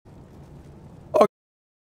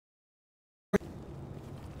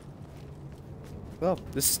Well,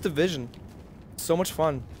 this is Division. So much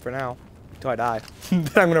fun for now. Until I die. Then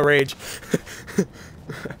I'm gonna rage.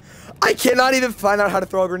 I cannot even find out how to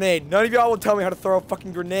throw a grenade. None of y'all will tell me how to throw a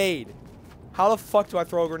fucking grenade. How the fuck do I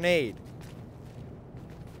throw a grenade?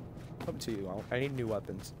 Up to you. I need new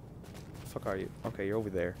weapons. The fuck are you? Okay, you're over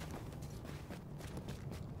there.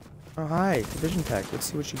 Oh, hi. Division Tech. Let's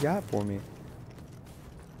see what you got for me.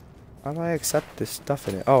 How do I accept this stuff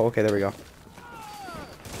in it? Oh, okay, there we go.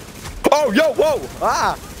 Oh, yo, whoa!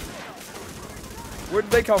 Ah! Where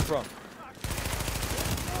did they come from?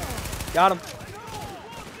 Got him.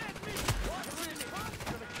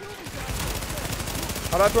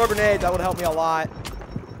 How do I throw a grenade? That would help me a lot.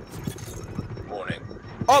 Warning.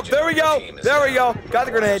 Oh, there we go! There we go! Got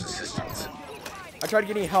the grenade. Assistance. I tried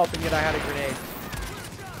getting help and yet I had a grenade.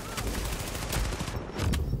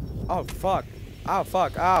 Oh, fuck. Oh,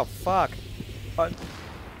 fuck. Oh, fuck.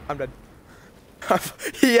 I'm dead.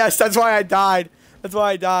 Yes, that's why I died. That's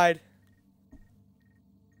why I died.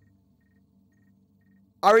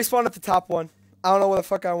 I respawned at the top one. I don't know where the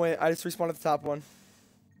fuck I went. I just respawned at the top one.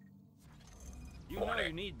 You know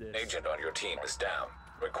you need this. Agent on your team is down.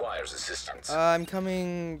 Requires assistance. I'm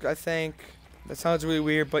coming, I think. That sounds really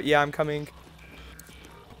weird, but yeah, I'm coming.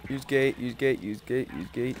 Use gate, use gate, use gate, use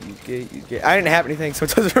gate, use gate, use gate. I didn't have anything, so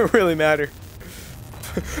it doesn't really matter.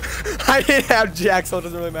 I didn't have jack, so it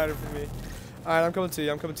doesn't really matter for me. Alright, I'm coming to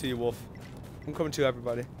you. I'm coming to you, Wolf. I'm coming to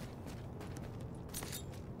everybody.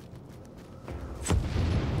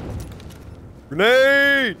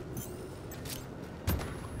 Grenade!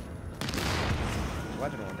 Why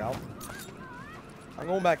didn't it work out? I'm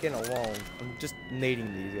going back in alone. I'm just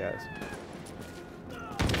nading these guys.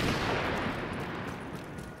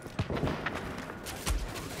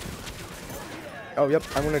 Oh, yep.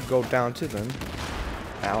 I'm gonna go down to them.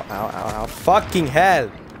 Ow, ow, ow, ow. Fucking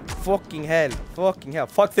hell. Fucking hell. Fucking hell.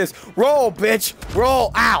 Fuck this. Roll, bitch.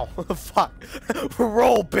 Roll. Ow. Fuck.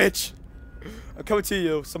 Roll, bitch. I'm coming to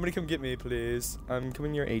you. Somebody come get me, please. I'm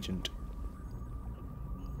coming your agent.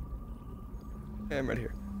 Okay, I'm right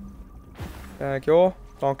here. Thank you.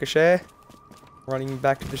 Donkashay. Running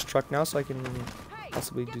back to this truck now so I can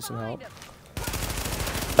possibly do some help.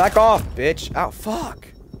 Back off, bitch. Ow, fuck.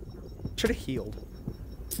 Should have healed.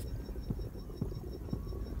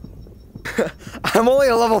 I'm only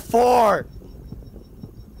a level 4.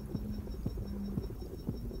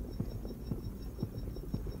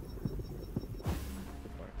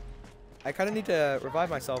 I kind of need to revive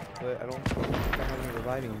myself, but I don't think I have any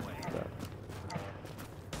reviving stuff.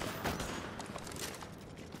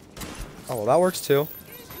 Oh, well, that works too.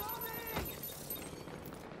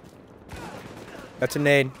 That's a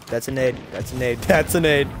nade. That's a nade. That's a nade. That's a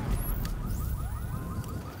nade.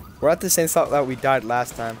 We're at the same spot that we died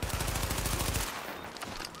last time.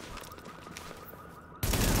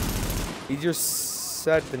 Easier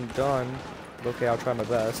said than done. But okay, I'll try my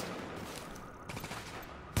best.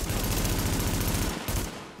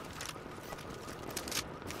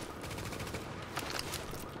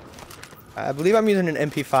 I believe I'm using an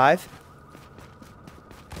MP5.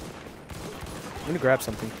 I'm gonna grab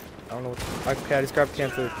something. I don't know what. Okay, I just grabbed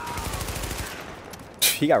canned food.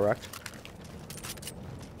 He got wrecked.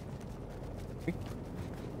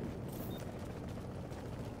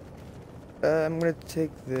 I'm gonna take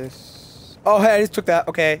this. Oh, hey, I just took that.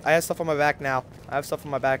 Okay, I have stuff on my back now. I have stuff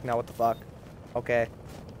on my back now. What the fuck? Okay.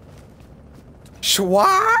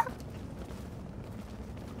 Schwa?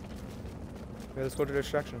 Okay, let's go to the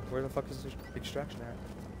extraction. Where the fuck is the extraction at?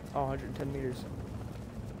 Oh, 110 meters.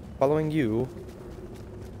 Following you.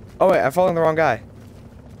 Oh wait, I'm following the wrong guy.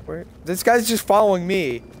 Where? This guy's just following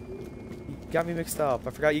me. He got me mixed up. I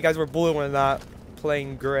forgot you guys were blue and not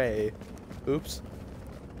playing gray. Oops.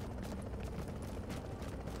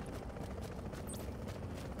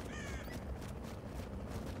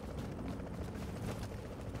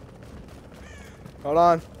 Hold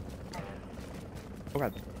on. Oh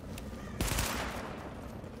god.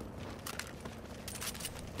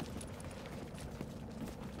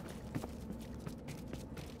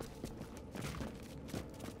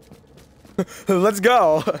 Let's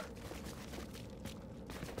go.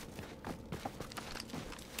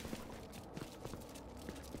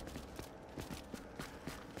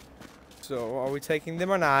 So, are we taking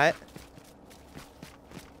them or not?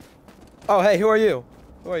 Oh, hey, who are you?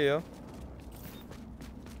 Who are you?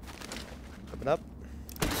 Open up.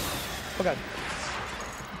 Oh god.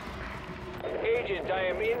 Agent, I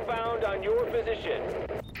am inbound on your position.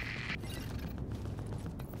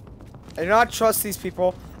 I do not trust these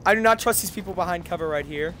people. I do not trust these people behind cover right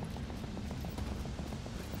here.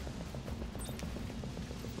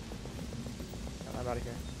 I'm out of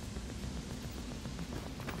here.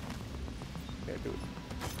 Okay, do it.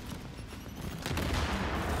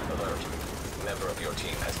 Alert. Member of your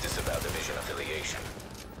team has disavowed division affiliation.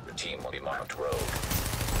 Your team will be marked rogue.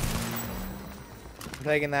 I'm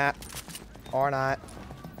taking that. Or not.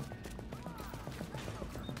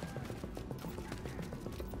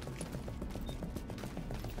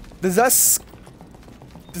 Does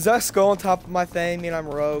that skull on top of my thing mean I'm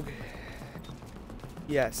rogue?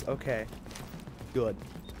 Yes, okay. Good.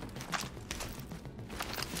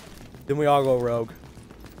 Then we all go rogue.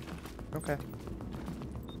 Okay.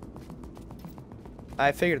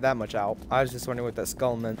 I figured that much out. I was just wondering what that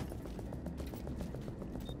skull meant.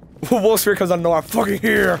 Wall Street comes on, no, I'm fucking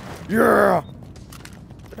here! Yeah!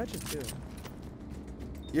 What did I just do?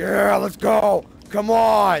 Yeah, let's go! Come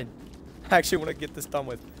on! I actually want to get this done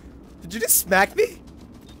with. Did you just smack me?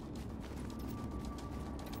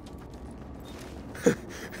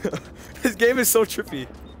 This game is so trippy.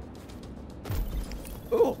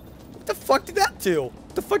 Oh, what the fuck did that do?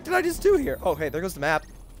 What the fuck did I just do here? Oh, hey, there goes the map.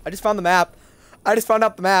 I just found the map. I just found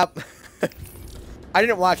out the map. I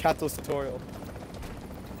didn't watch Hato's tutorial.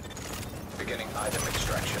 Beginning item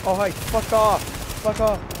extraction. Oh, hey, fuck off. Fuck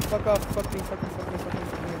off. Fuck off. Fuck me, fuck me, fuck me, fuck me,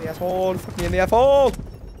 fuck me in the asshole. Fuck me in the asshole.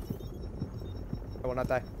 I will not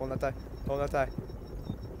die. I will not die. I will not die.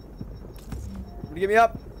 Will you get me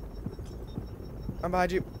up? I'm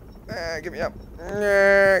behind you. Get me up.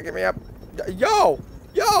 Get me up. Yo!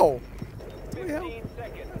 Yo! 15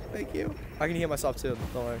 seconds. Thank you. I can heal myself too.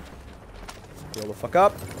 Don't worry. Heal the fuck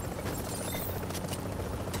up.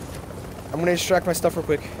 I'm gonna extract my stuff real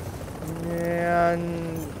quick.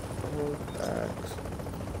 And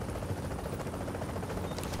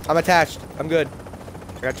I'm attached. I'm good.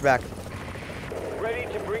 I got your back.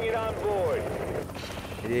 Ready to bring it on board.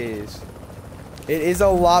 It is. It is a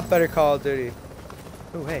lot better Call of Duty.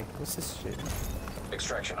 Oh, hey, what's this shit?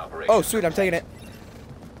 Extraction operation. Oh, sweet, I'm taking it.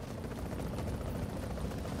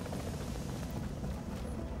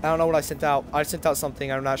 I don't know what I sent out. I sent out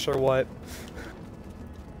something. I'm not sure what.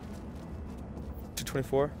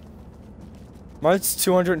 224. Mine's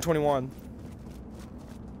 221.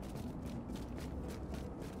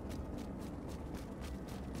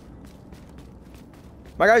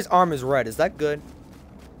 My guy's arm is red. Is that good?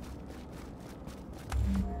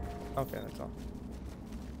 Okay, that's all.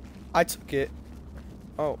 I took it.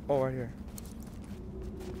 Oh, right here.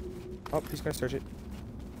 Oh, he's gonna search it.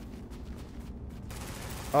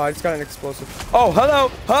 Oh, I just got an explosive. Oh, hello,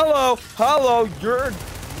 hello, hello, you're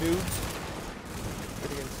noobs.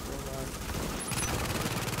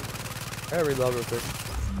 I gotta reload real quick.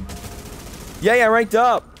 Yay, I ranked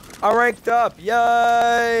up. I ranked up.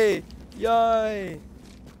 Yay, yay.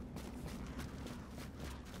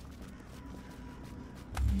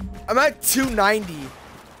 I'm at 290.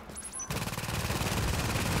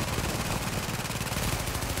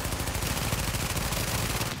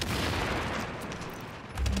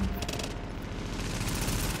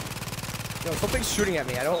 Yo, something's shooting at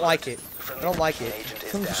me. I don't like it. I don't like it.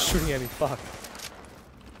 Something's shooting at me. Fuck.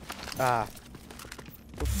 Ah.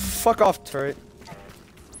 Fuck off, turret.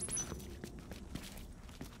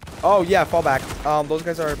 Oh, yeah, fall back. Those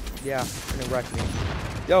guys are, yeah, gonna wreck me.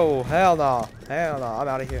 Yo, hell no. Hell no. I'm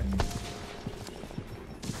out of here.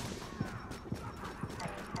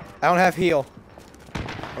 I don't have heal.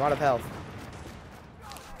 I'm out of health.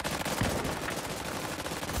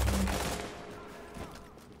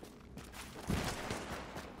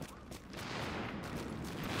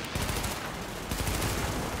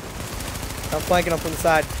 I'm flanking him from the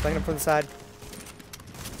side. Flanking him from the side.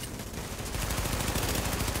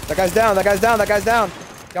 That guy's down. That guy's down. That guy's down.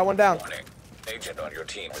 Got one down. Warning. Agent on your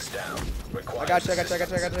team is down. I got you. I got you. I got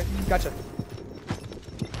you. I got you. Gotcha.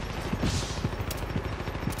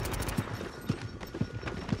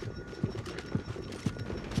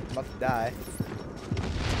 I'm about to die.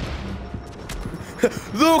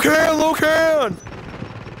 Luke Hand! Luke Hand!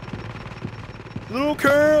 Luke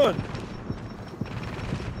Hand!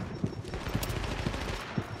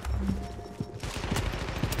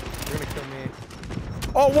 You're gonna kill me.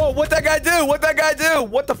 Oh, whoa, what'd that guy do? What'd that guy do?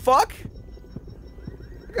 What the fuck?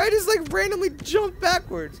 The guy just like randomly jumped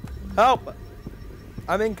backwards. Help!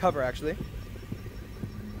 I'm in cover actually.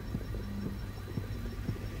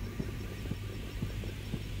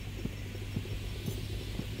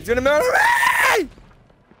 He's gonna murder me!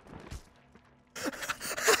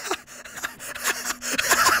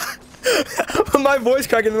 My voice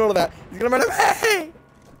cracked in the middle of that. He's gonna murder me!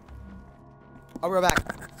 I'll be right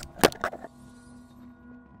back.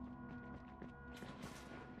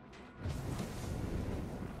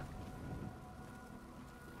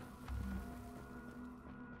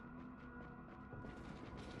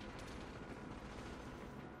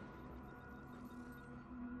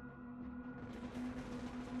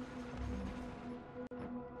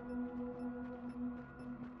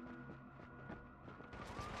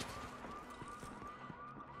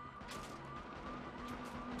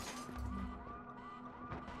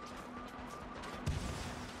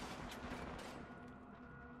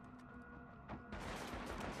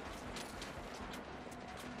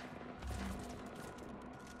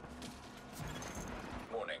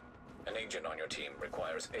 agent on your team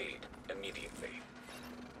requires aid immediately.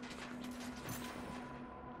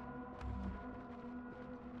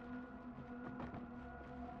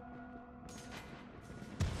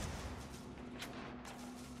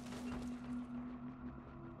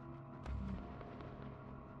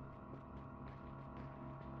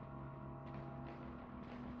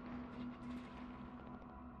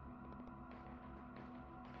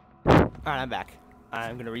 Alright, I'm back.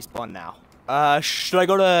 I'm gonna respawn now. Should I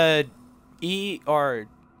go to E or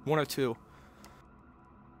 102?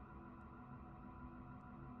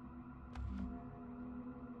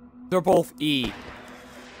 They're both E.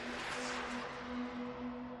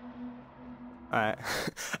 Alright.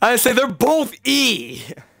 I say they're both E!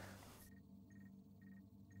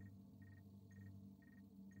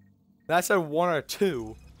 That's a 1 or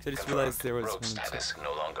 2. I just realized there was Rogue 1 and 2. status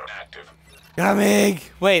no longer active. Coming!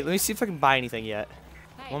 Wait, let me see if I can buy anything yet.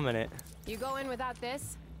 Hey, 1 minute. you go in without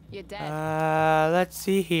this, you're dead. Let's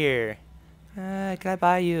see here. Can I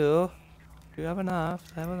buy you? Do you have enough?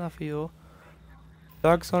 I have enough for you.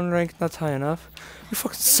 Dark zone rank not high enough. You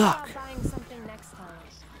fucking Think suck. about buying something next time.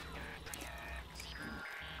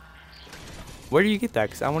 Where do you get that?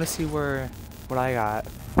 Cause I want to see what I got.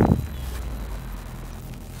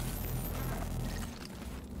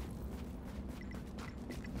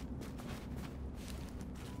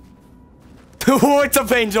 What's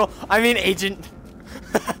up, Angel? I mean, Agent.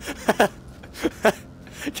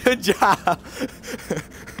 Good job.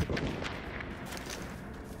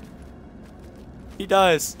 He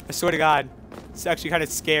does. I swear to God. It's actually kind of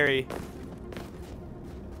scary.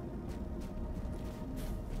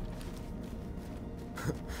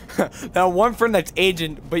 That one friend that's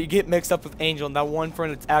Agent, but you get mixed up with Angel, and that one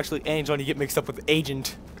friend that's actually Angel, and you get mixed up with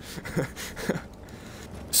Agent.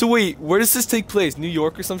 So wait, where does this take place? New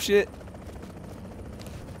York or some shit?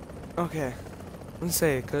 Okay. Let's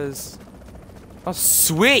say, cause... Oh,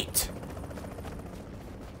 sweet!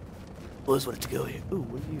 Always wanted to go here. Ooh,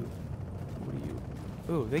 what are you? What are you?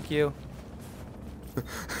 Ooh, thank you.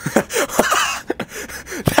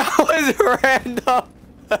 That was random!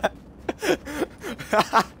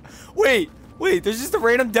 Wait, there's just a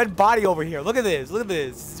random dead body over here. Look at this,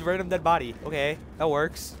 This is a random dead body. Okay, that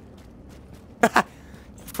works.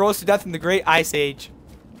 Froze to death in the Great Ice Age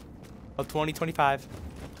of 2025.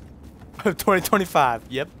 2025,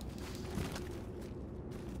 yep.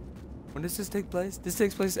 When does this take place? This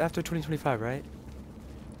takes place after 2025, right?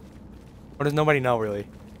 Or does nobody know, really?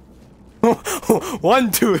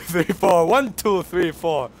 1, 2, 3, 4. 1, 2, 3,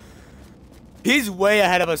 4. He's way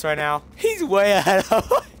ahead of us right now. He's way ahead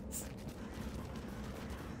of us.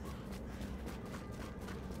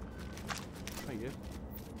 Oh, you do?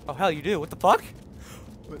 Oh, hell, you do. What the fuck?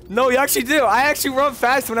 No, you actually do. I actually run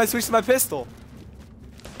fast when I switch to my pistol.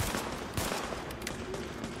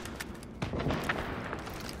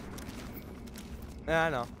 I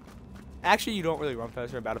know. Actually, you don't really run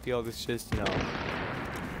faster in Battlefield. It's just, you know.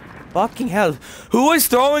 Fucking hell. Who is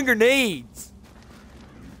throwing grenades?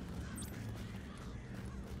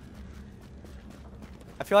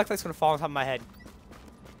 I feel like that's gonna fall on top of my head.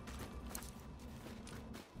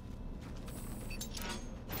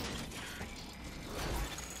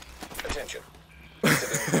 Attention.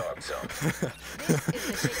 Exiting dark zone. This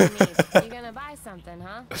is the shit you need. You gonna buy something,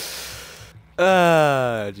 huh?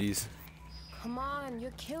 Jeez. Come on,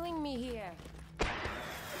 you're killing me here.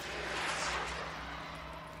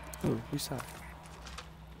 Ooh, restock.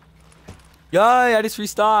 Yay, I just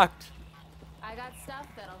restocked. I got stuff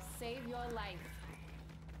that'll save your life.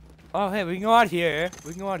 Oh, hey, we can go out here.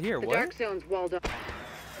 We can go out here. The What? dark zone's walled up. Oh,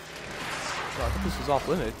 I thought this was off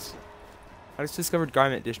limits. I just discovered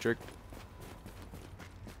Garment District.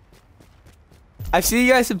 I've seen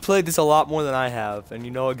you guys have played this a lot more than I have, and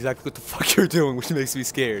you know exactly what the fuck you're doing, which makes me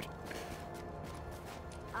scared.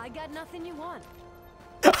 I got nothing you want.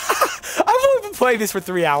 I've only been playing this for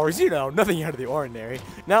 3 hours, you know, nothing out of the ordinary.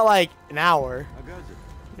 Not like an hour. I got you.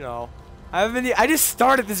 You know, I just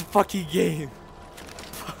started this fucking game.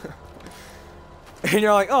 And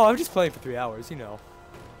you're like, oh, I'm just playing for 3 hours, you know.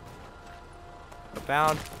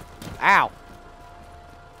 Abound. Ow.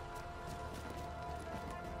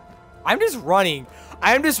 I'm just running.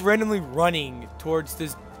 I'm just randomly running towards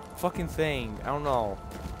this fucking thing. I don't know.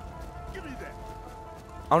 Give me that.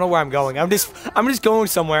 I don't know where I'm going. I'm just going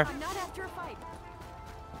somewhere. I'm not after a fight.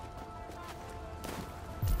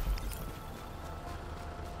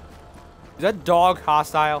 Is that dog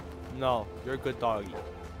hostile? No, you're a good doggy.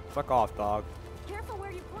 Fuck off, dog. Careful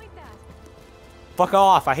where you point that. Fuck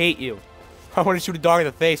off, I hate you. I want to shoot a dog in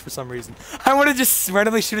the face for some reason. I want to just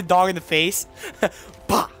randomly shoot a dog in the face.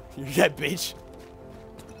 Bah! You're dead, bitch.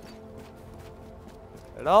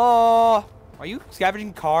 Hello? Are you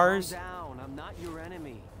scavenging cars? Calm down. I'm not your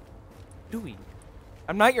enemy. Doing?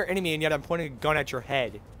 I'm not your enemy, and yet I'm pointing a gun at your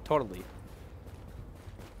head. Totally.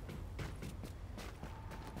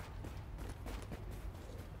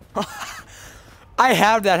 I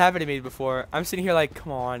have that happen to me before. I'm sitting here like,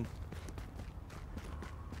 come on.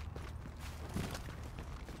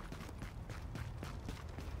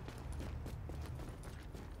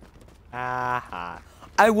 Aha.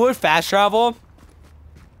 I would fast travel.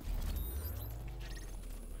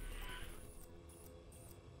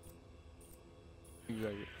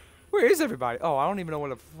 Where is everybody? Oh, I don't even know where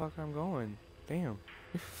the fuck I'm going. Damn.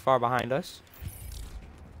 You're far behind us.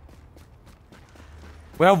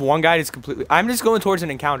 We have one guy that's completely... I'm just going towards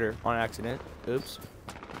an encounter on accident. Oops.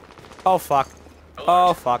 Oh, fuck.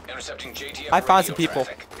 Oh, fuck. Intercepting JTF I found some radio people.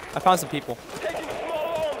 traffic. I found some people. Taking small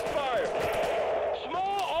arms fire.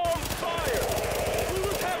 Small arms fire.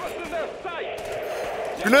 Who's have us in their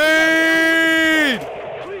sight? Grenade!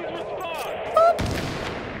 Please respond.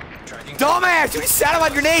 Tracking Dumbass! You just sat on my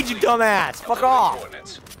grenade, you dumbass! Fuck off!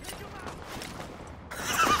 coordinates.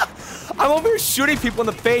 I'm over here shooting people in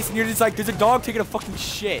the face, and you're just like, there's a dog taking a fucking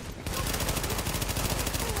shit.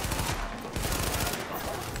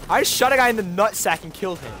 I just shot a guy in the nutsack and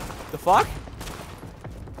killed him. The fuck?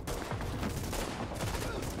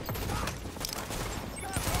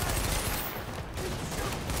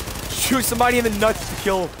 Shoot somebody in the nuts to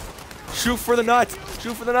kill. Shoot for the nuts.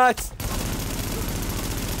 Shoot for the nuts.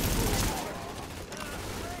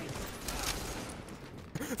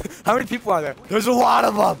 How many people are there? There's a lot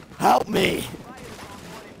of them. Help me.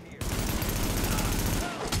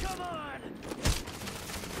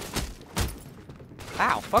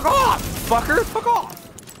 Ow. Fuck off, fucker. Fuck off.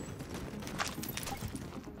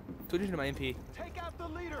 Switching to my MP. Take out the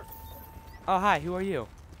leader. Oh, hi. Who are you?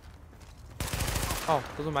 Oh,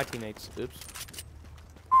 those are my teammates. Oops.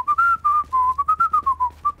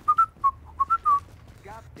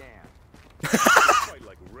 Goddamn. Fight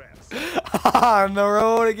like rats. On the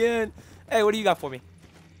road again. Hey, what do you got for me?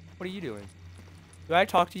 What are you doing? Do I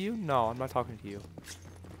talk to you? No, I'm not talking to you.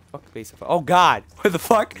 Fuck base. Oh God, what the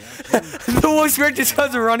fuck? The Wolf Spirit just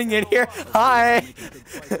comes running in here. Hi.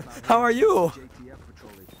 How are you?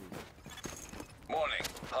 Warning.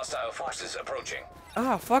 Hostile forces approaching.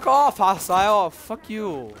 Ah, fuck off, hostile. Fuck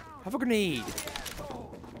you. Have a grenade.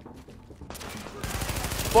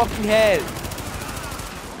 Fucking head.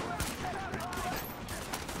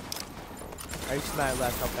 I used my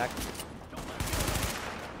last health back.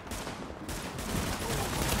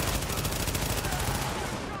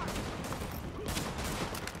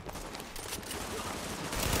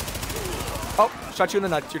 Oh, shot you in the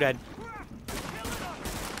nuts. You're dead.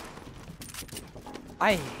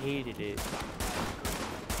 I hated it.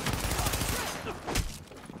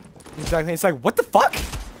 Exactly. It's like, what the fuck?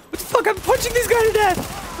 What the fuck? I'm punching this guy to death.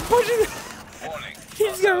 I'm punching. Warning. He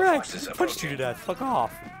just got wrecked. Forces I punched you to approaching. death. Fuck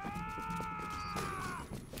off.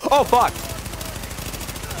 Oh fuck.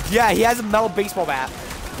 Yeah, he has a metal baseball bat.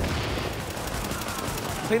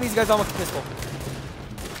 Playing these guys on with a pistol.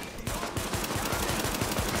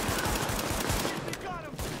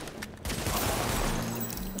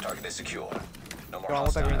 Target is secure. No more Bro, I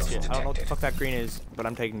want that green hostiles shit. I don't know what the detected. fuck that green is, but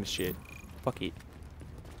I'm taking this shit. Fuck it.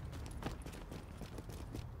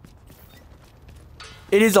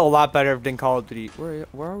 It is a lot better than Call of Duty. Where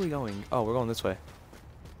are we going? Oh, we're going this way.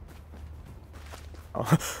 Oh.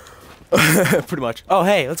 Pretty much. Oh,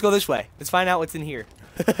 hey, let's go this way. Let's find out what's in here.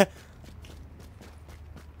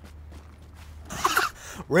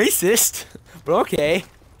 Racist, but okay.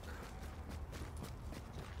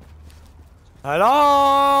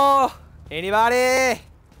 Hello? Anybody?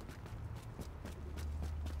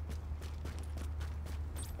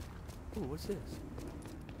 Ooh, what's this?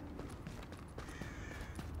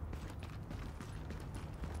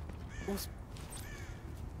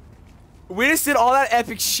 We just did all that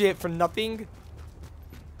epic shit for nothing.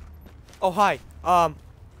 Oh, hi.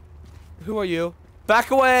 Who are you?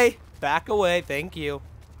 Back away. Back away. Thank you.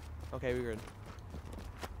 Okay, we're good.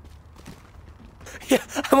 Yeah,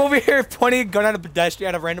 I'm over here pointing a gun at a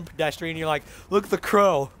pedestrian, at a random pedestrian, and you're like, look at the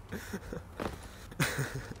crow.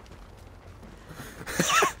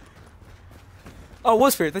 Oh,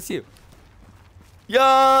 Wolf Spirit, that's you.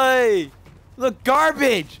 Yay! Look,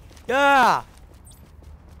 garbage! Yeah!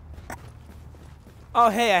 Oh,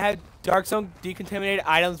 hey, I had Dark Zone decontaminated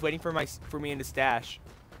items waiting for me in the stash.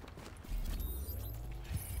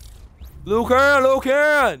 Lucan!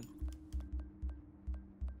 Lucan!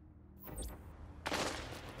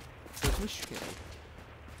 Where's my shit?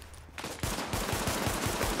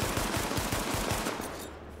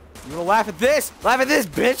 You wanna laugh at this? Laugh at this,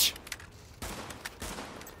 bitch!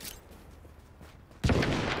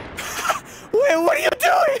 Wait, what are you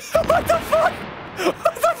doing? What the fuck?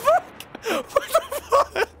 What the fuck? What the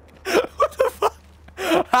fuck? What the fuck?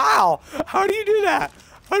 How? How do you do that?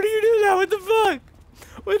 How do you do that? What the fuck?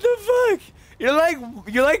 What the fuck?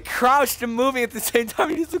 You're like crouched and moving at the same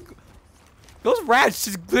time. You just look, those rats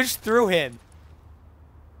just glitched through him.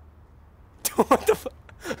 What the fuck?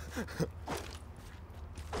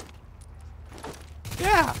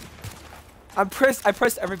 Yeah. I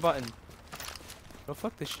pressed every button. Oh,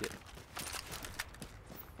 fuck this shit.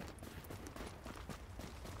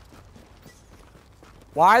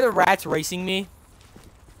 Why are the rats racing me?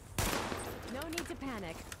 No need to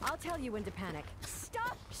panic. I'll tell you when to panic.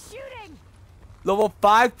 Stop shooting! Level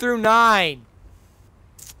 5 through 9.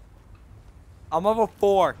 I'm level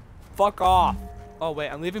 4. Fuck off. Oh, wait.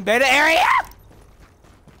 I'm leaving beta area?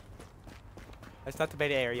 That's not the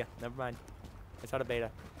beta area. Never mind. That's not a beta.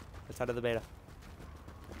 That's out of the beta.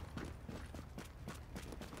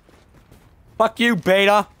 Fuck you,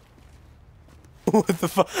 beta. What the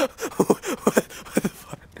fuck? What the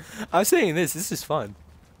fuck? I'm saying this. This is fun.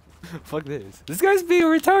 Fuck this. This guy's being a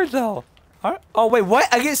retard, though. Oh, wait. What?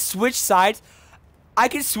 I can switch sides? I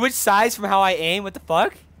can switch sides from how I aim? What the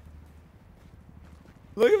fuck?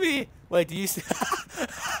 Look at me. Wait, do you see?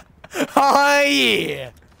 Oh,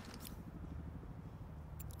 yeah.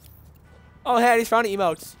 Oh, hey, he's found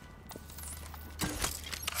emotes.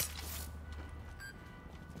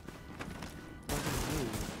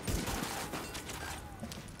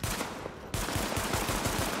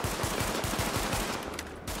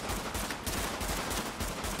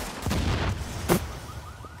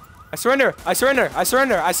 I surrender! I surrender! I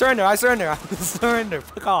surrender! I surrender! I surrender! I surrender!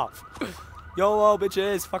 Fuck off! YOLO,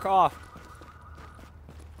 bitches! Fuck off!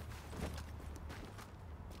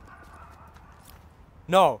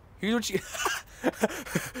 No! Here's what you...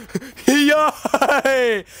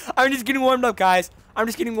 Yay! I'm just getting warmed up, guys. I'm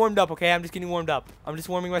just getting warmed up, okay? I'm just getting warmed up. I'm just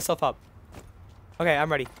warming myself up. Okay, I'm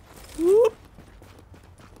ready. Whoop.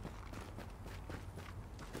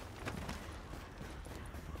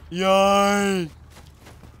 Yay!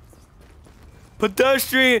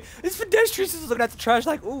 Pedestrian! This pedestrian is looking at the trash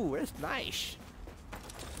like, ooh, that's nice.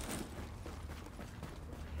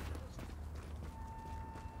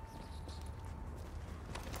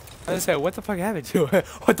 I was gonna say, what the fuck happened to him?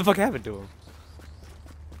 What the fuck happened to him?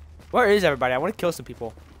 Where is everybody? I want to kill some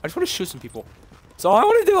people. I just want to shoot some people. That's all I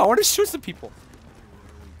want to do. I want to shoot some people.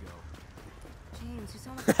 James, you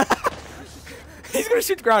sound like... He's gonna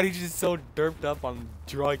shoot the ground. He's just so derped up on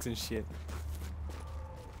drugs and shit.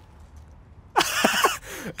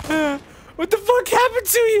 What the fuck happened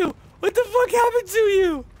to you? What the fuck happened to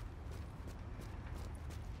you?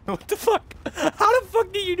 What the fuck? How the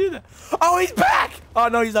fuck did you do that? Oh, he's back! Oh,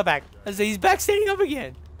 no, he's not back. I say he's back standing up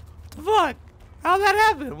again. What the fuck? How'd that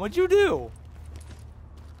happen? What'd you do?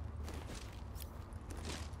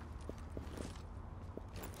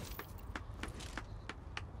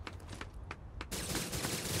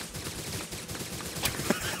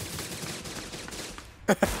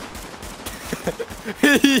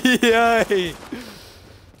 Yay!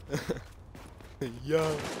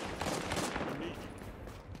 Yo.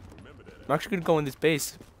 I'm actually gonna go in this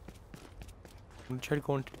base. I'm gonna try to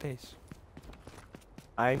go into the base.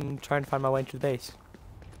 I'm trying to find my way into the base.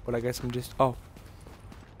 But I guess I'm just... Oh.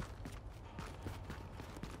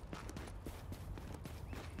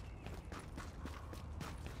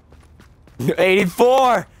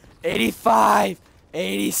 '84! 85!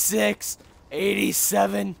 86!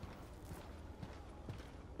 87!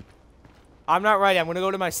 I'm not ready. I'm gonna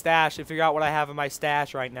go to my stash and figure out what I have in my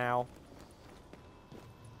stash right now.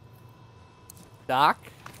 Doc,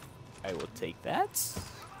 I will take that.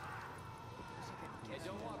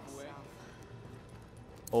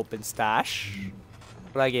 Open stash.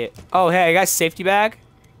 What did I get? Oh, hey, I got a safety bag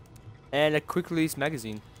and a quick release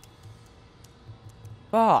magazine.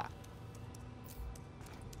 Ah.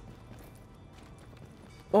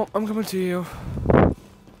 Well, I'm coming to you.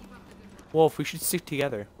 Wolf, we should stick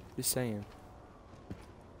together. Just saying.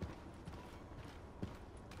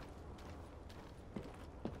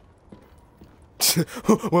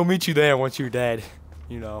 We'll meet you there once you're dead.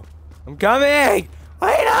 You know. I'm coming!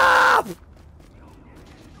 Wait up!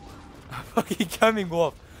 I'm fucking coming,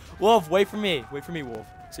 Wolf. Wolf, wait for me. Wait for me, Wolf.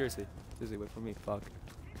 Seriously. Seriously, wait for me. Fuck.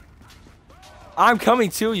 I'm coming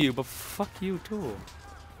to you, but fuck you too.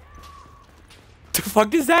 The fuck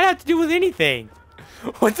does that have to do with anything?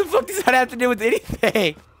 What the fuck does that have to do with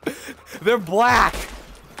anything? They're black.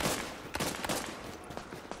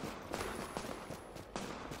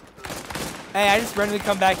 Hey, I just randomly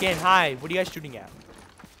come back in. Hi, what are you guys shooting at?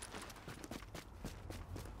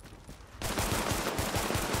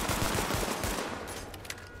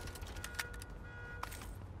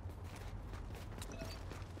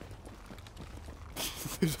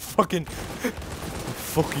 There's a fucking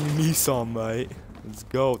Nissan, mate. Let's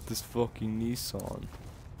go with this fucking Nissan.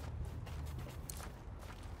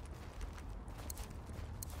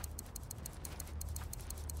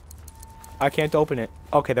 I can't open it.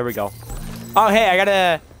 Okay, there we go. Oh, hey, I got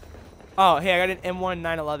an M1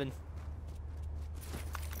 911.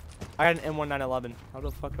 I got an M1 911. How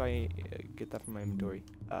the fuck do I get that from my inventory?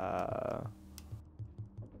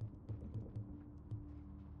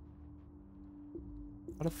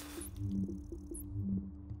 What a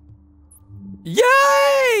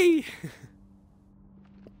Yay!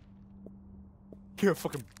 You're a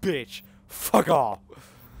fucking bitch. Fuck off.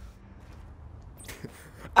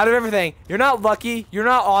 Out of everything, you're not lucky, you're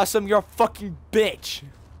not awesome, you're a fucking bitch.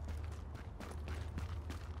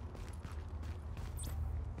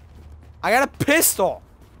 I got a pistol.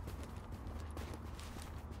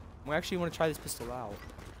 I actually want to try this pistol out.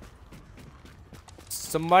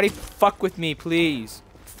 Somebody fuck with me, please.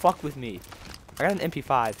 Fuck with me. I got an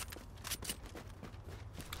MP5.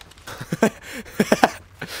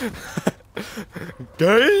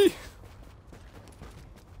 Gay?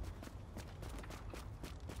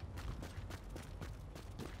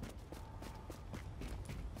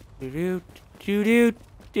 Do do do do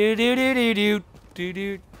do do do do do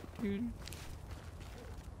do do.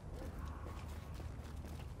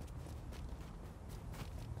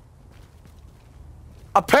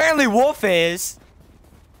 Apparently Wolf is.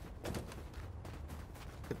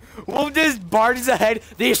 Wolf just barges ahead.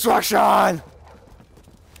 Destruction!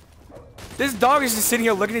 This dog is just sitting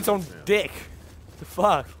here looking at its own dick. The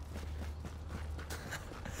fuck?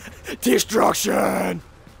 Destruction!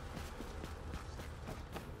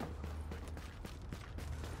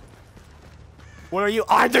 What are you?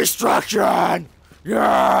 I'm destruction!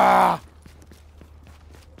 Yeah!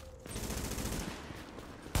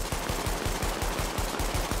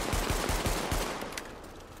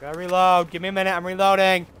 Gotta reload. Give me a minute. I'm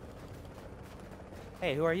reloading.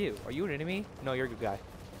 Hey, who are you? Are you an enemy? No, you're a good guy.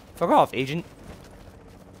 Fuck off, agent.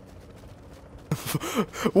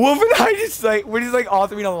 Wolf and I just like, we're just like all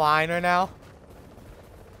three in a line right now.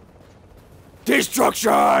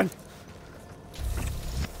 Destruction!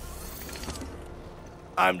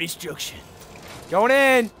 I'm destruction. Going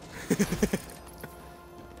in! Stupid.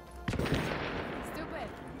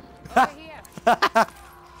 Over here.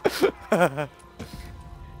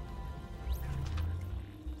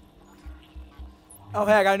 Oh,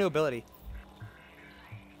 hey, I got a new ability.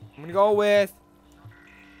 I'm gonna go with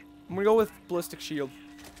ballistic shield.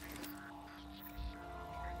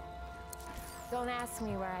 Don't ask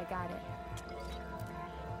me where I got it.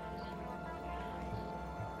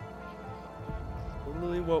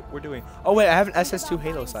 Literally what we're doing. Oh wait, I have an SS2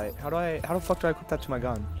 Halo sight. How the fuck do I equip that to my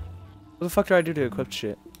gun? What the fuck do I do to equip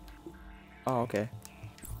shit? Oh, okay.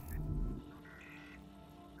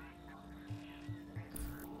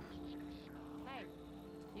 Hey,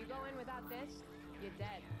 you go in without this, you're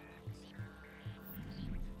dead.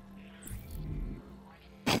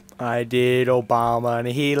 I did Obama and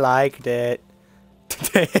he liked it.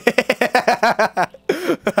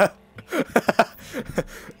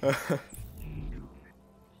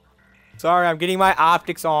 Sorry, I'm getting my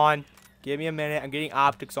optics on. Give me a minute. I'm getting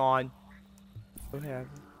optics on. Go ahead.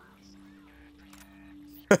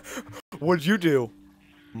 What'd you do?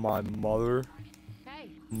 My mother.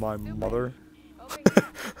 Hey, My mother. over here.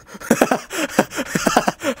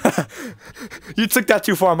 You took that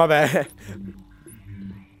too far, my bad.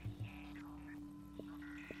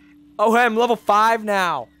 Oh, hey, I'm level 5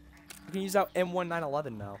 now. I can use that M1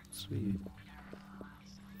 911 now. Sweet.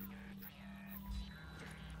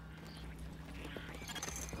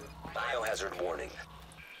 Biohazard warning.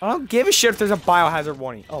 I don't give a shit if there's a biohazard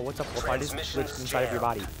warning. Oh, what's up, Wolf? I just Transmission glitched inside of your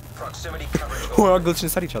body. Proximity coverage. We're all glitching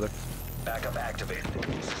inside each other. Backup activated.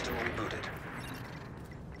 System rebooted.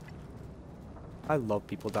 I love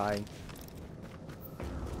people dying.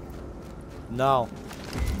 No.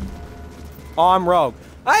 Oh, I'm rogue.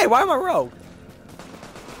 Hey, why am I rogue?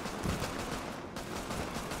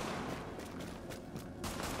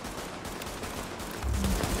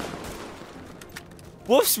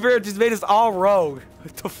 Wolf Spirit just made us all rogue.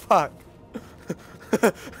 What the fuck?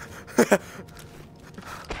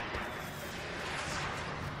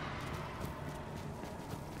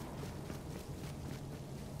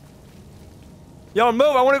 Yo, move!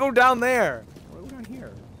 I want to go down there. I want to go down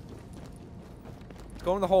here. Let's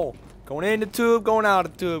go in the hole. Going in the tube, going out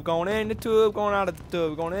of the tube, going in the tube, going out of the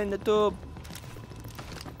tube, going in the tube.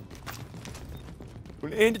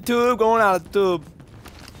 Going in the tube, going out of the tube.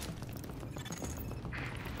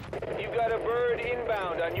 You've got a bird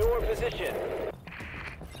inbound on your position.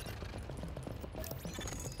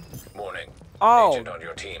 Warning. Oh! Agent on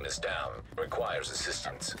your team is down. Requires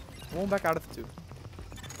assistance. I'm going back out of the tube.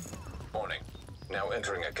 Warning. Now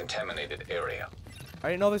entering a contaminated area. I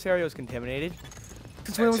didn't know this area was contaminated.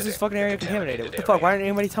 Since when was this Exiting fucking the area contaminated? What the contaminated fuck? Why area.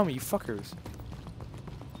 didn't anybody tell me, you fuckers?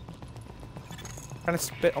 Trying to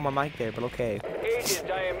spit on my mic there, but okay.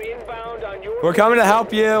 Agent, I am inbound on your... We're coming to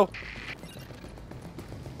help you!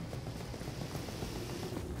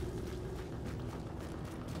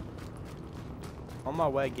 On my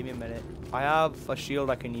way, give me a minute. I have a shield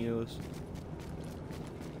I can use.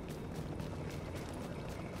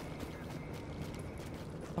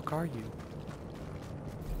 What the fuck are you?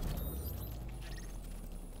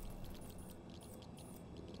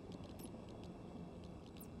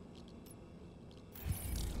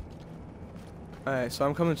 Alright, so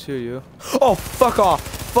I'm coming to you. Oh, fuck off!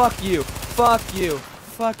 Fuck you! Fuck you!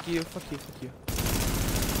 Fuck you! Fuck you! Fuck you!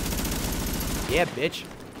 Yeah, bitch.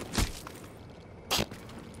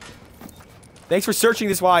 Thanks for searching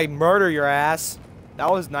this while I murder your ass. That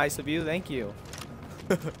was nice of you. Thank you.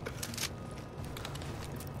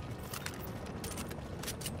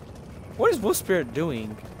 What is Wolf Spirit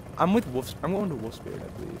doing? I'm with Wolf. I'm going to Wolf Spirit, I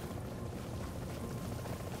believe.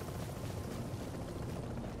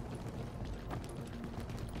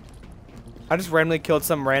 I just randomly killed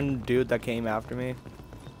some random dude that came after me.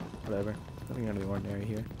 Whatever. Nothing out of the ordinary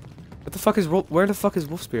here. What the fuck is where the fuck is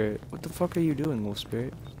Wolf Spirit? What the fuck are you doing, Wolf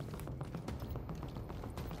Spirit?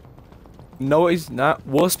 No, he's not.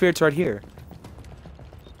 Wolf Spirit's right here.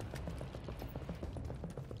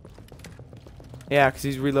 Yeah, because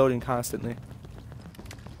he's reloading constantly.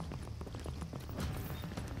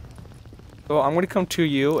 So I'm going to come to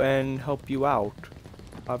you and help you out.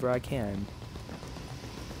 However I can.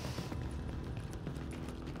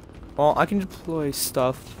 Well, I can deploy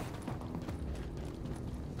stuff.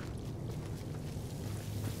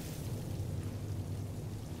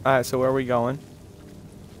 Alright, so where are we going?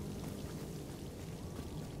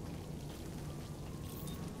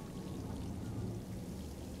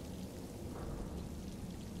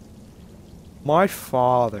 My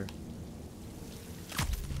father.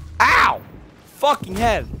 Ow! Fucking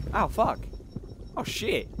head. Ow, fuck. Oh,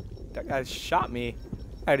 shit. That guy shot me.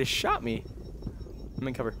 That guy just shot me. I'm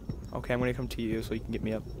in cover. Okay, I'm gonna come to you so you can get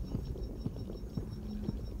me up.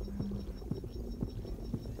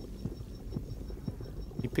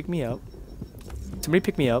 You pick me up. Somebody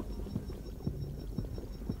pick me up.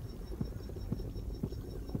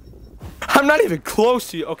 I'm not even close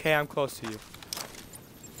to you. Okay, I'm close to you.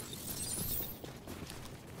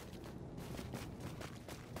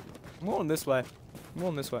 I'm going this way. I'm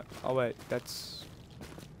going this way. Oh wait, that's...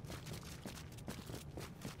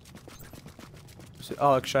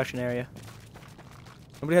 Oh, extraction area.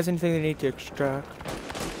 Nobody has anything they need to extract.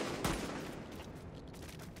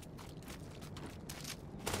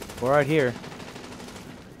 We're right here.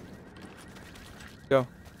 Go.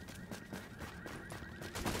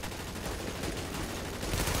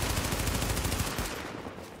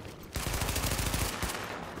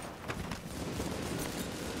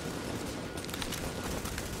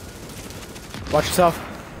 Watch yourself.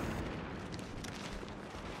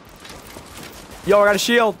 Yo, I got a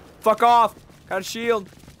shield. Fuck off. Got a shield.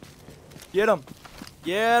 Get him.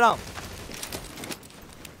 Get him.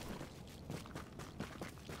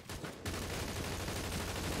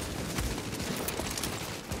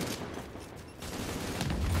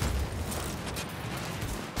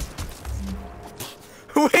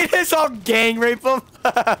 We just all gang rape him.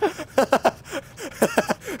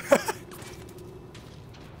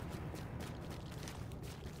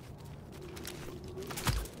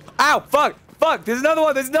 Ow, fuck, fuck, there's another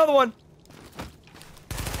one, there's another one.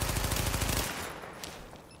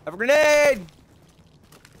 Have a grenade.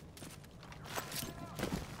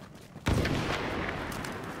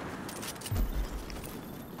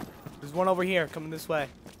 There's one over here, coming this way.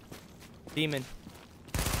 Demon.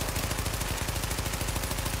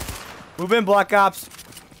 Move in, Black Ops.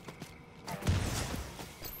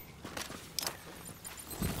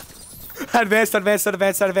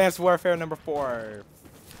 Advanced warfare number 4.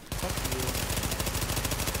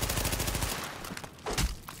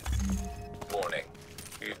 Warning.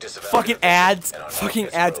 You've disavowed Fucking your ads. and are not Fucking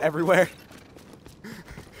this ads road. everywhere.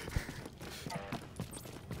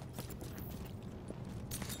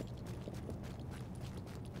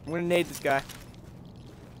 I'm gonna nade this guy.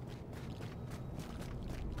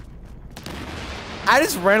 I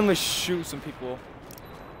just randomly shoot some people.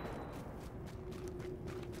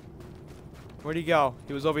 Where'd he go?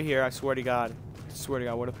 He was over here, I swear to God. I swear to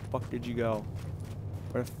God, where the fuck did you go?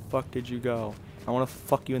 Where the fuck did you go? I wanna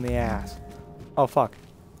fuck you in the ass. Oh, fuck.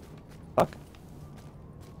 Fuck.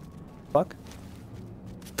 Fuck.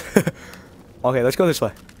 Okay, let's go this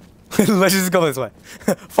way. Let's just go this way.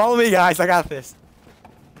 Follow me, guys. I got this.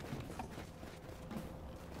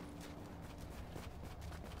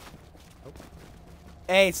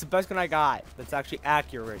 Hey, it's the best gun I got. That's actually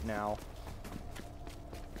accurate now.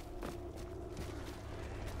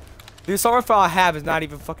 The assault rifle I have is not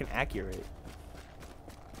even fucking accurate.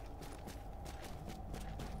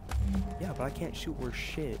 Yeah, but I can't shoot worth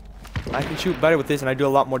shit. I can shoot better with this and I do a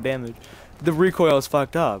lot more damage. The recoil is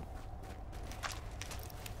fucked up.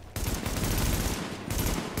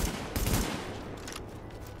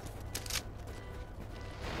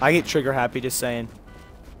 I get trigger happy just saying.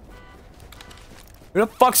 Who the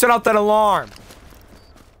fuck set off that alarm?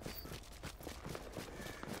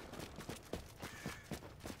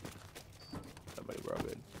 Somebody, we're all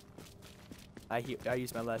good. I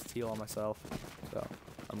used my last heal on myself, so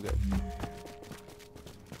I'm good.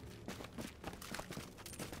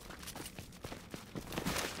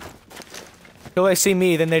 Till they see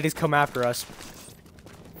me, then they just come after us.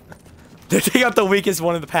 They take out the weakest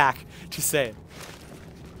one in the pack. Just saying.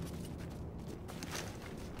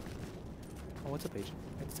 Oh, what's up, Agent?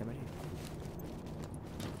 It's somebody.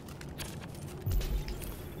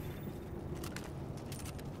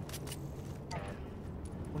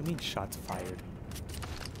 What do you mean shots fired?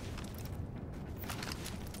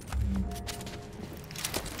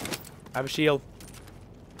 I have a shield.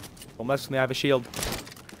 Don't mess with me, I have a shield.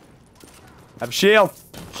 I have a shield!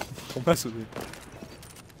 Don't mess with me.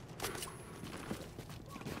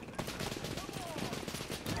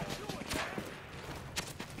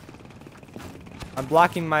 I'm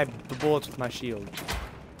blocking the bullets with my shield.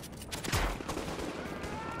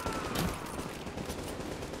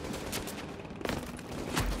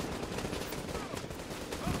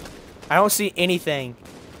 I don't see anything.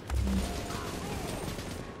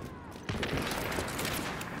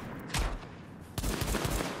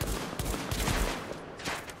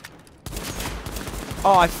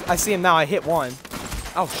 Oh, I see him now. I hit one.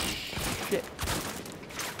 Oh, shit.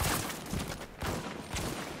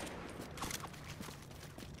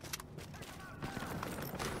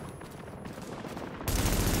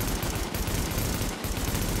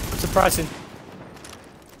 Suppressing.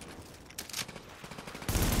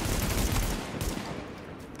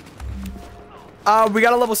 We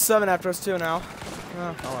got a level 7 after us too now.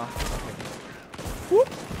 Oh well. Okay. Whoop.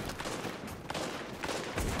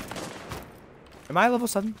 Am I level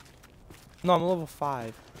 7? No, I'm level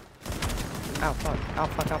 5. Ow, fuck. Ow,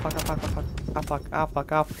 fuck, ow, fuck, ow, fuck, ow, fuck. Ow, fuck, ow,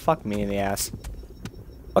 fuck, ow, fuck me in the ass.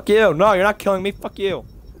 Fuck you. No, you're not killing me. Fuck you.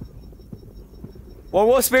 Well,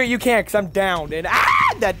 Wolf Spirit, you can't, because I'm downed. And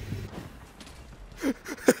that.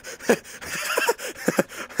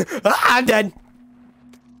 I'm dead.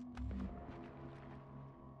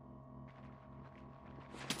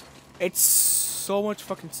 It's so much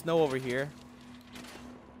fucking snow over here.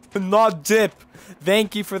 Not dip.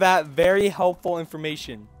 Thank you for that very helpful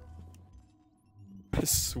information. I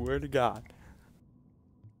swear to God.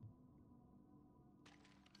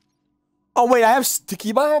 Oh wait, I have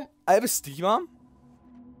sticky bomb? I have a sticky bomb?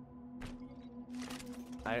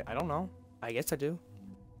 I don't know. I guess I do.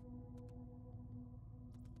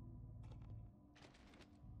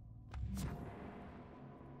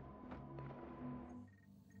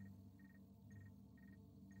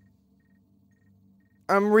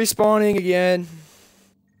 I'm respawning again.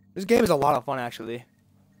 This game is a lot of fun, actually.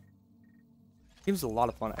 This game's a lot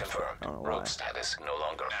of fun, actually. I don't know why. Rogue status no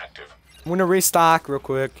longer active. I'm gonna restock real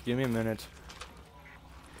quick. Give me a minute.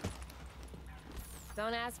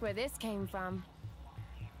 Don't ask where this came from.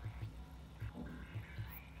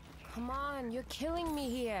 Come on, you're killing me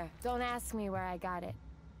here. Don't ask me where I got it.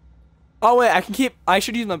 Oh wait, I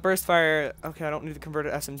should use my burst fire. Okay, I don't need the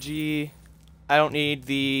converted SMG. I don't need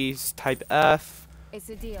the type F. It's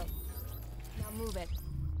a deal. Now move it.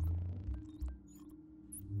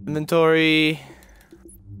 Inventory.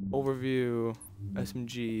 Overview.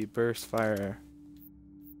 SMG. Burst fire.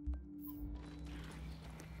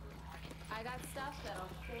 I got stuff that'll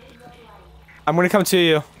save your life. I'm gonna come to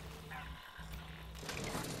you.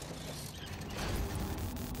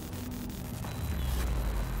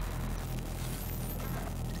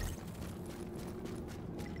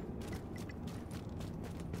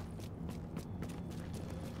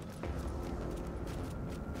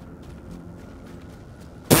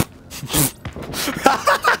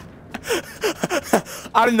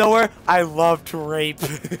 Out of nowhere, I love to rape.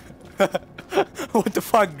 What the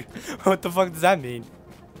fuck? What the fuck does that mean?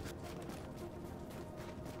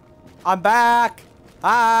 I'm back.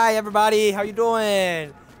 Hi, everybody. How you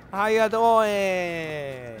doing? How you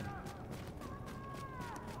doing?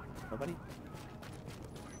 Nobody?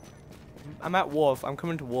 I'm at Wolf. I'm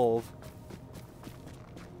coming to Wolf.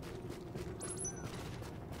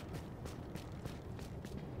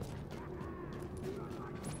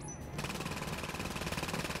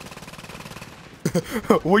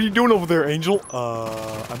 What are you doing over there, Angel?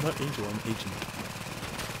 I'm not Angel, I'm Agent.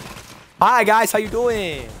 Hi guys, how you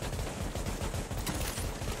doing?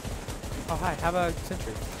 Oh hi, have a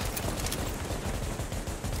sentry.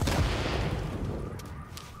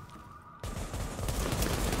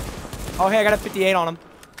 Oh hey, I got a 58 on him.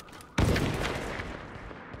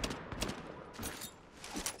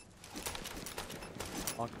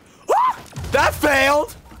 That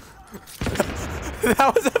failed!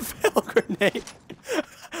 That was a failed grenade.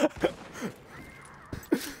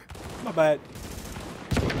 My bad.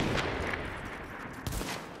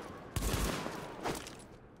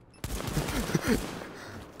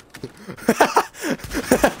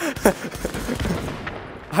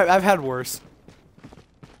 I've had worse.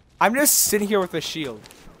 I'm just sitting here with a shield.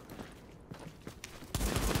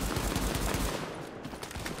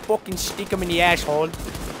 Fucking stick him in the asshole.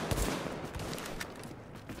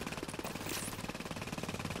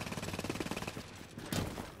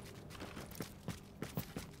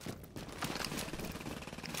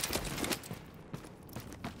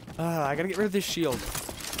 I gotta get rid of this shield.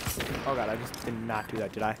 Oh god, I just did not do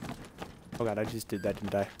that, did I? Oh god, I just did that,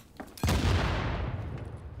 didn't I?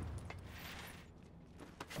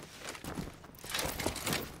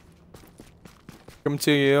 Come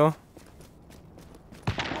to you.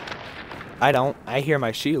 I don't. I hear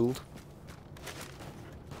my shield.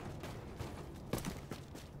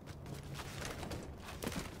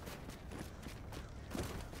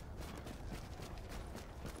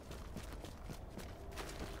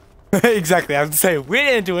 Exactly, I was saying, we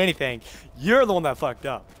didn't do anything. You're the one that fucked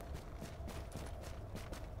up.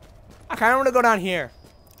 I kinda wanna go down here.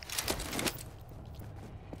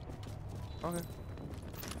 Okay.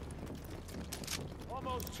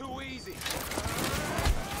 Almost too easy.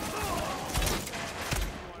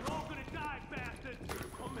 You're all gonna die, bastard.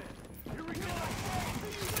 Come in. Here we go.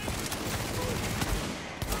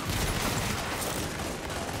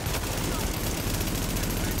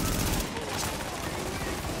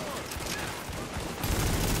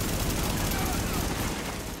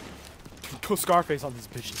 Go Scarface on these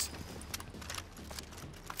bitches.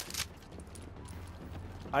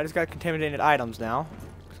 I just got contaminated items now.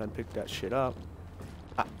 Because I picked that shit up.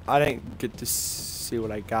 I didn't get to see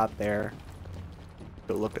what I got there.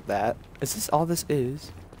 But look at that. Is this all this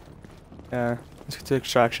is? Yeah. Let's get to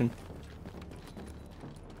extraction.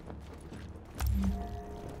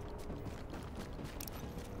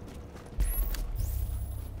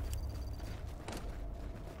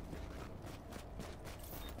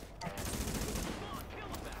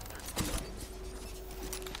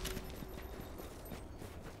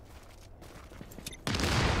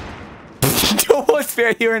 What's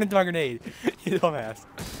fair? You ran into my grenade. You dumbass.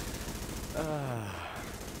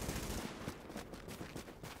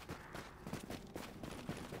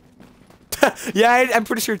 Yeah, I'm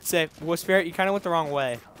pretty sure it's safe. What's fair? You kind of went the wrong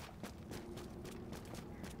way.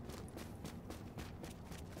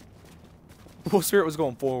 Wolf Spirit was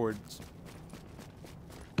going forwards.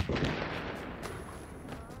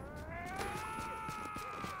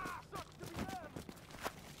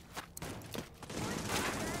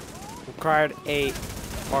 Required 8.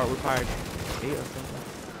 Or required 8 or something.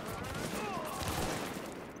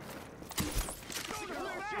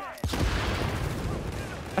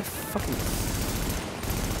 I fucking.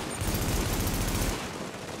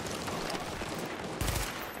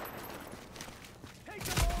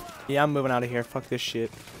 Yeah, I'm moving out of here. Fuck this shit.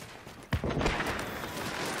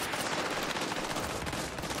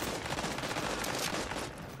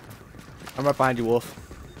 I'm right behind you, Wolf.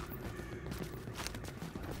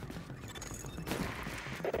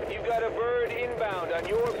 You've got a bird inbound on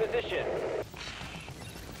your position.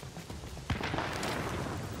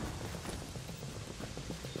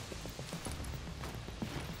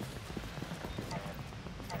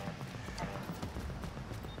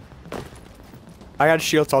 I got a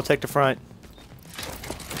shield, so I'll take the front.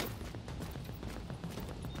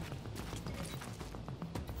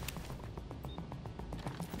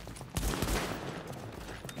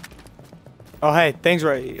 Oh, hey, things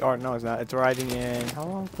right. Or no, it's not. It's arriving in how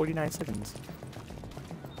long? 49 seconds.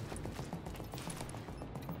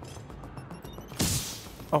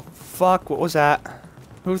 Oh, fuck. What was that?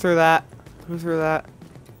 Who threw that? Who threw that?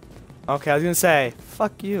 Okay, I was gonna say,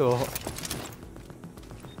 fuck you.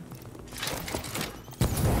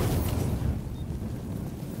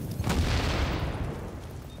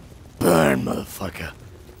 Burn, motherfucker.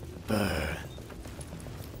 Burn.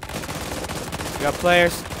 We got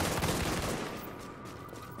players.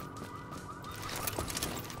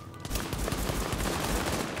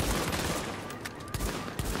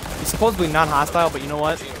 He's supposedly non-hostile, but you know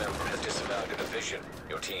what? Team member has disavowed a division.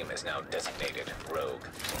 Your team is now designated Rogue.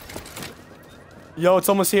 Yo, it's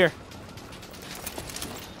almost here.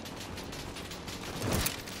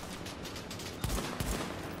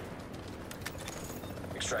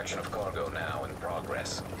 Extraction of cargo now in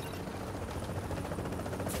progress.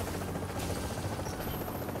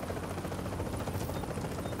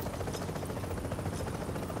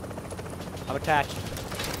 I'm attached.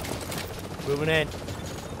 Moving in.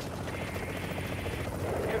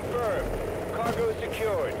 Confirmed. Cargo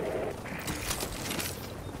secured.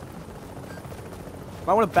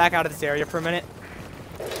 Might want to back out of this area for a minute.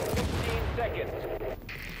 15 seconds.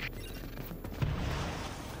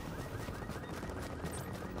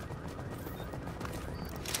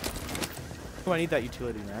 Oh, I need that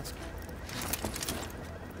utility mask.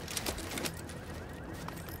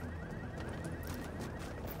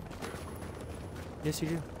 Yes, you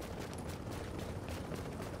do.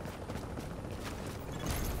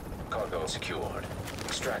 Cargo secured.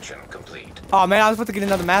 Extraction complete. Oh man, I was about to get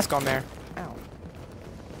another mask on there. Ow.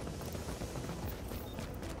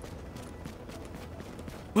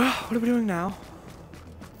 Well, what are we doing now?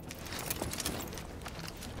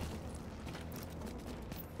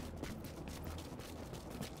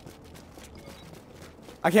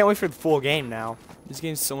 I can't wait for the full game now. This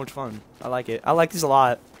game's so much fun. I like it. I like this a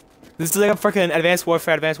lot. This is like a freaking Advanced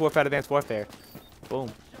Warfare, Advanced Warfare, Advanced Warfare.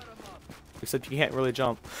 Boom. Except you can't really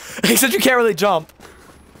jump. Except you can't really jump.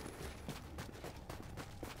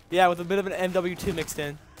 Yeah, with a bit of an MW2 mixed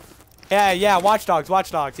in. Yeah, Watch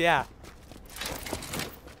Dogs, yeah.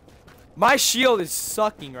 My shield is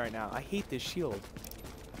sucking right now. I hate this shield.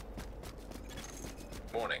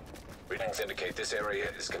 Warning. Readings indicate this area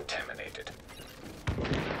is contaminated.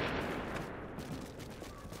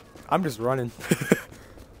 I'm just running.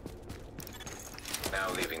 Now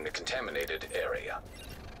leaving the contaminated area.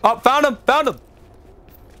 Oh, found him! Found him!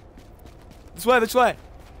 This way, this way.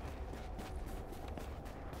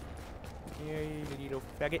 Here, you little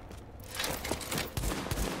faggot.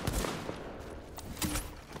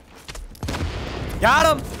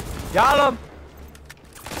 Got him! Got him!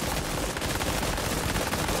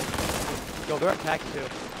 Yo, they're attacking too.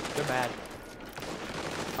 They're mad.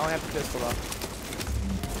 I don't have the pistol up.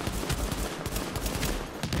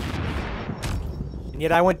 And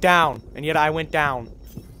yet I went down. And yet I went down.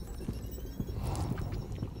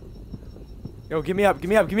 Yo, give me up, give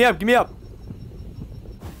me up, give me up, give me up!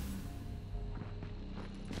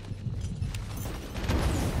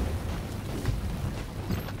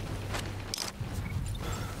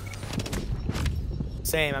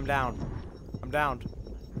 Same, I'm down. I'm down.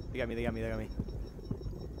 They got me, they got me, they got me.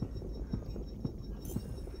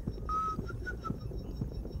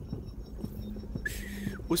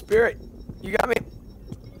 What spirit? You got me.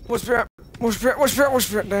 What spirit? What spirit? What spirit? What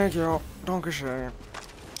spirit? Thank you. Don't get shame.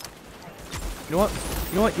 You know what?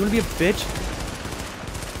 You know what? You wanna be a bitch?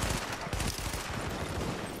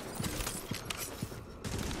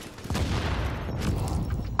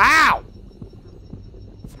 Ow!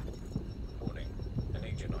 Warning. An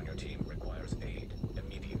agent on your team requires aid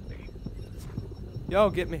immediately. Yo,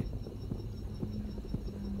 get me.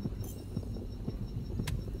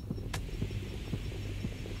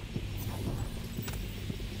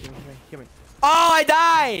 Give me. Oh, I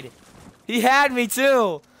died! He had me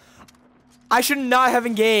too! I should not have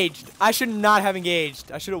engaged. I should not have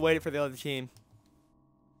engaged. I should have waited for the other team.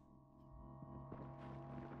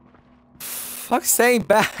 Fuck staying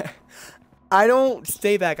back. I don't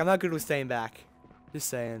stay back. I'm not good with staying back. Just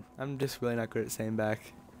saying. I'm just really not good at staying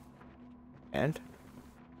back. And? That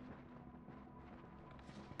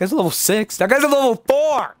guy's a level 6. That guy's a level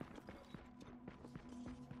 4!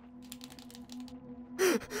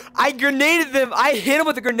 I grenaded them. I hit him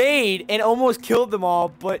with a grenade and almost killed them all,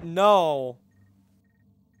 but no.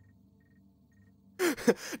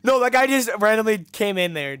 No, that guy just randomly came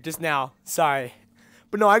in there just now. Sorry.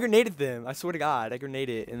 But no, I grenaded them. I swear to God, I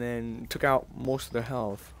grenaded and then took out most of their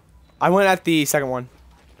health. I went at the second one.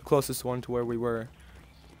 The closest one to where we were.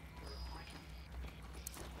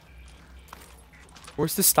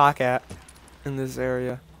 Where's the stock at in this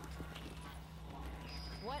area?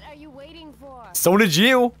 What are you waiting for? So did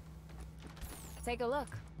you. Take a look.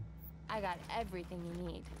 I got everything you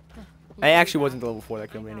need. I actually wasn't the level 4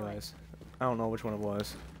 that killed me anyways. I don't know which one it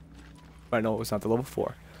was. But I know it was not the level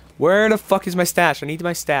 4. Where the fuck is my stash? I need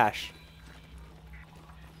my stash.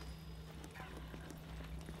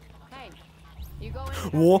 Hey, you going?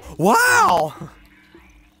 Whoa, wow!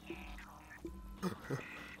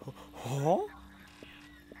 Huh?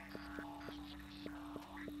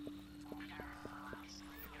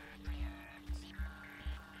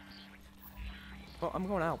 Oh, I'm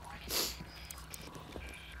going out.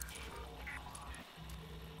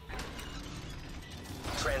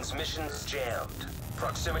 Transmissions jammed.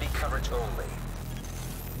 Proximity coverage only.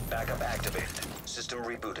 Backup activated. System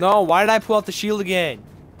rebooted. No, why did I pull out the shield again?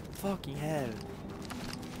 Fucking hell.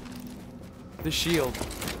 The shield.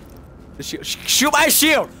 The shield. Shoot my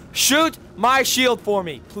shield! Shoot my shield for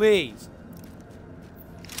me, please.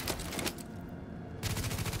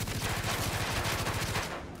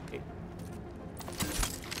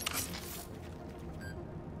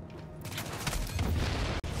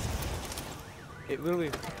 It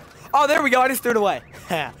literally... Oh, there we go. I just threw it away.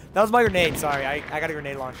 That was my grenade. Sorry, I got a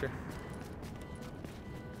grenade launcher.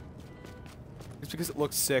 Just because it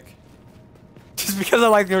looks sick. Just because I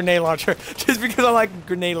like the grenade launcher. Just because I like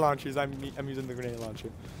grenade launchers, I'm using the grenade launcher.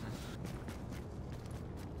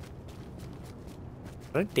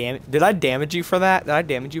 Did I damage you for that? Did I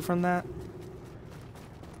damage you from that?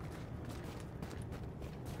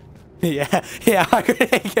 Yeah, yeah, I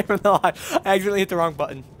came from the line. I accidentally hit the wrong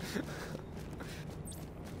button.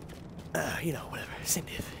 You know, whatever. Same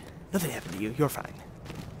diff. Nothing happened to you. You're fine.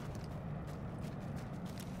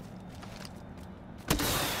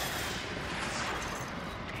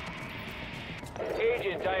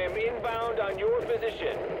 Agent, I am inbound on your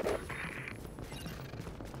position.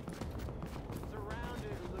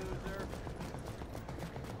 Surrounded, loser.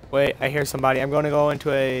 Wait, I hear somebody. I'm going to go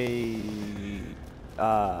into a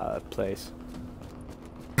place.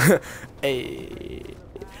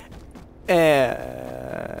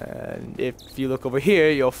 And if you look over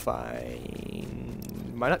here, you'll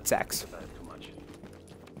find my nutsacks.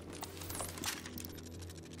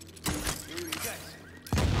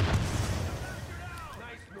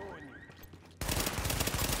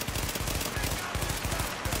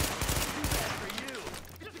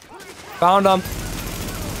 Found them.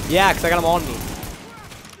 Yeah, because I got them on me.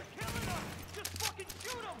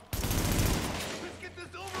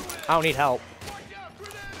 I don't need help.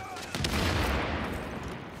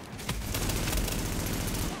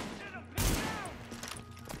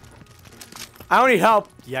 I don't need help.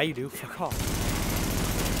 Yeah, you do. Fuck off.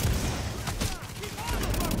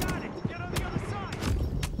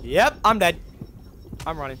 Yep, I'm dead.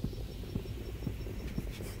 I'm running.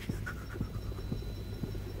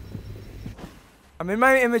 I'm in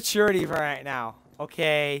my immaturity right now.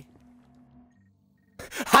 Okay.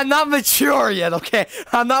 I'm not mature yet, okay?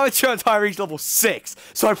 I'm not mature until I reach level 6.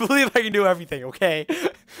 So I believe I can do everything, okay?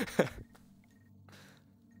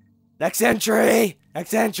 Next entry!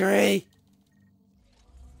 Next entry!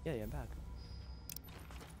 Yeah, I'm back.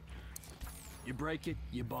 You break it,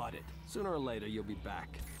 you bought it. Sooner or later, you'll be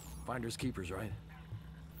back. Finders keepers, right?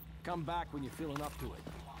 Come back when you're feeling up to it.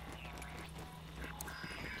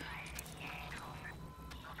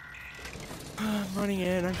 I'm running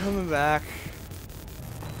in, I'm coming back.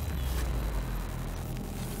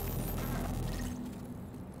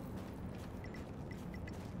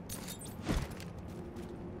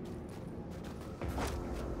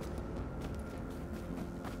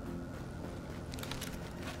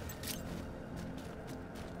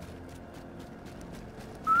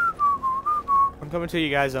 I'm coming to you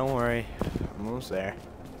guys, don't worry. I'm almost there.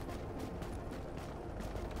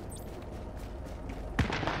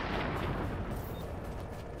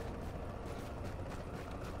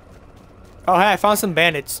 Oh, hey, I found some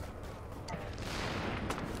bandits.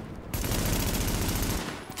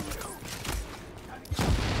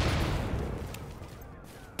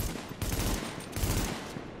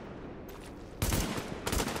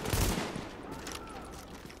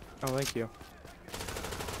 Oh, thank you.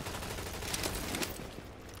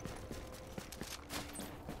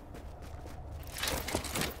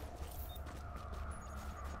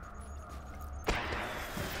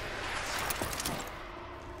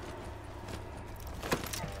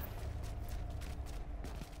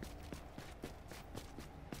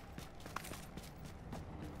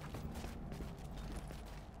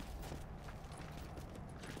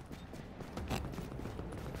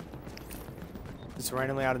 Just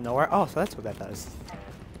randomly out of nowhere. Oh, so that's what that does.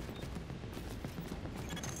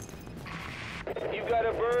 You've got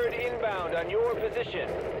a bird inbound on your position.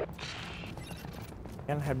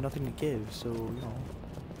 I have nothing to give, so you know.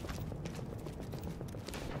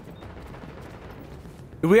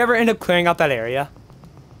 Did we ever end up clearing out that area?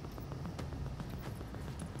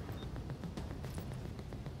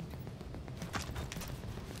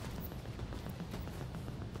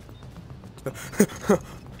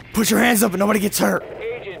 Put your hands up and nobody gets hurt.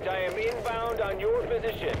 Agent, I am inbound on your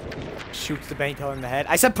position. Shoots the bank teller in the head.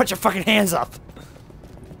 I said put your fucking hands up.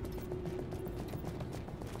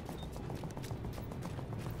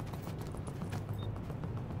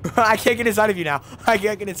 I can't get inside of you now. I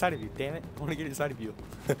can't get inside of you. Damn it. I want to get inside of you.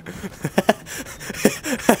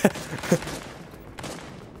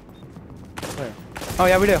 Oh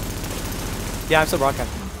yeah, we do. Yeah, I'm still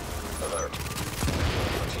broadcasting. Alert.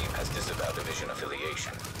 Your team has disavowed division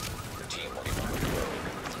affiliation. Your team will be marked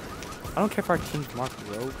rogue. I don't care if our team's marked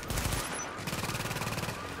rogue.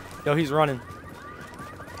 Yo, he's running.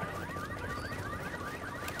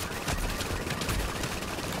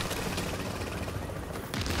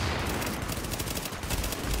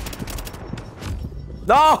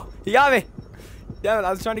 No! He got me! Damn it, I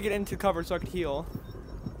was trying to get into cover so I could heal.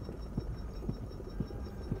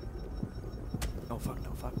 No, fuck,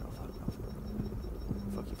 no, fuck, no, fuck,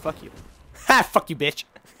 no. Fuck you, fuck you. Ha! Fuck you, bitch!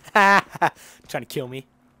 Ha! Trying to kill me.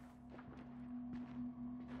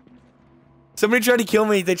 Somebody tried to kill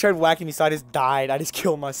me. They tried whacking me, so I just died. I just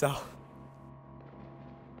killed myself.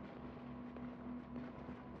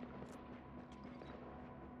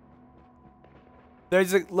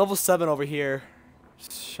 There's a level 7 over here.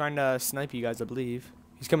 He's trying to snipe you guys, I believe.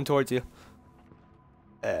 He's coming towards you.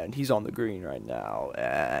 And he's on the green right now.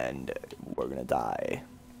 And we're gonna die.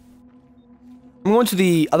 I'm going to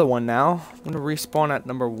the other one now. I'm gonna respawn at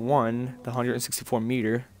number 1, the 164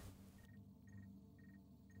 meter.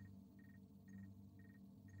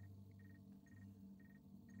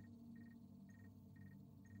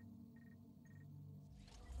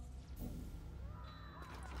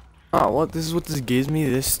 Oh, what? This is what this gives me?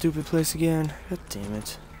 This stupid place again? God damn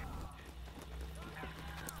it.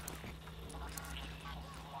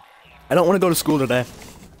 I don't want to go to school today.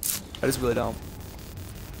 I just really don't.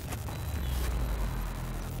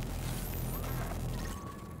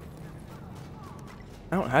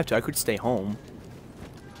 I don't have to. I could stay home.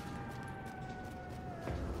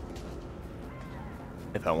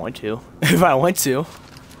 If I want to. If I want to.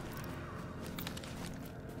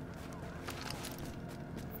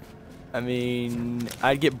 I mean,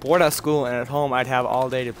 I'd get bored at school, and at home I'd have all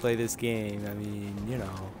day to play this game. I mean, you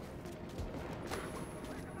know.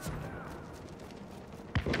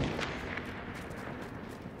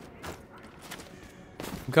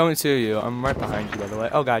 I'm coming to you. I'm right behind you, by the way.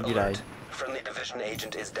 Oh god, you died. Friendly division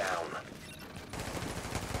agent is down.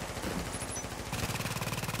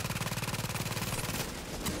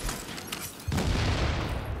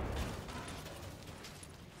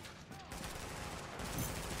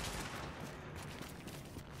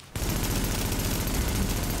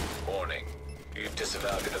 Warning. You've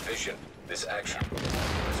disavowed a division. This action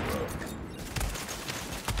is rogue.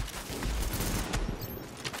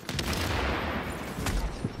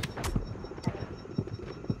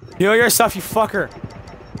 Heal yourself, you fucker!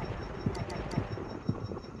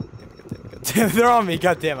 Damn, they're on me.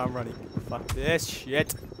 God damn, I'm running. Fuck this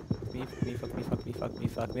shit. Me, fuck me, fuck me, fuck me,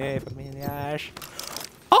 fuck me, fuck me in the ass.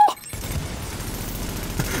 Oh!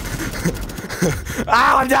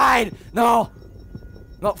 Ah, I'm dying! No!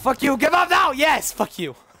 No, fuck you! Give up now! Yes! Fuck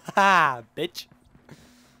you! Ha, bitch.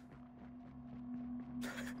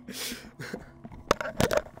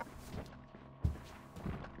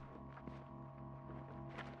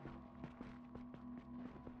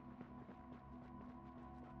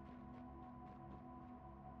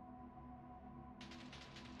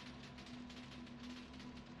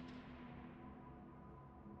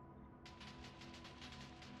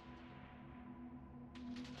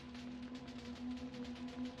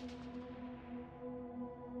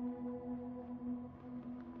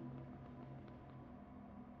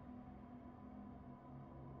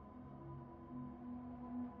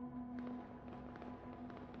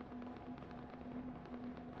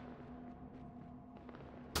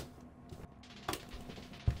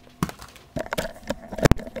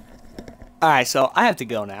 Alright, so I have to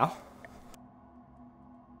go now.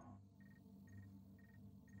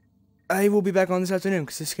 I will be back on this afternoon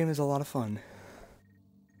because this game is a lot of fun.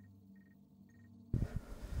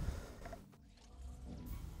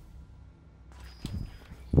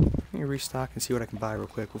 Let me restock and see what I can buy real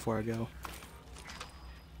quick before I go.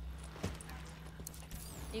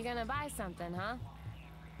 You gonna buy something, huh?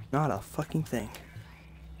 Not a fucking thing.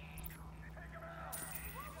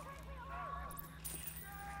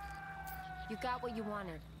 You got what you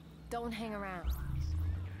wanted. Don't hang around.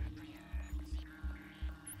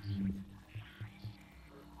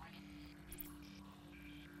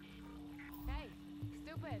 Hey,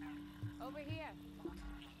 stupid. Over here.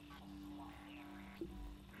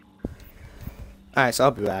 Alright, so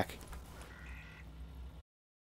I'll be back.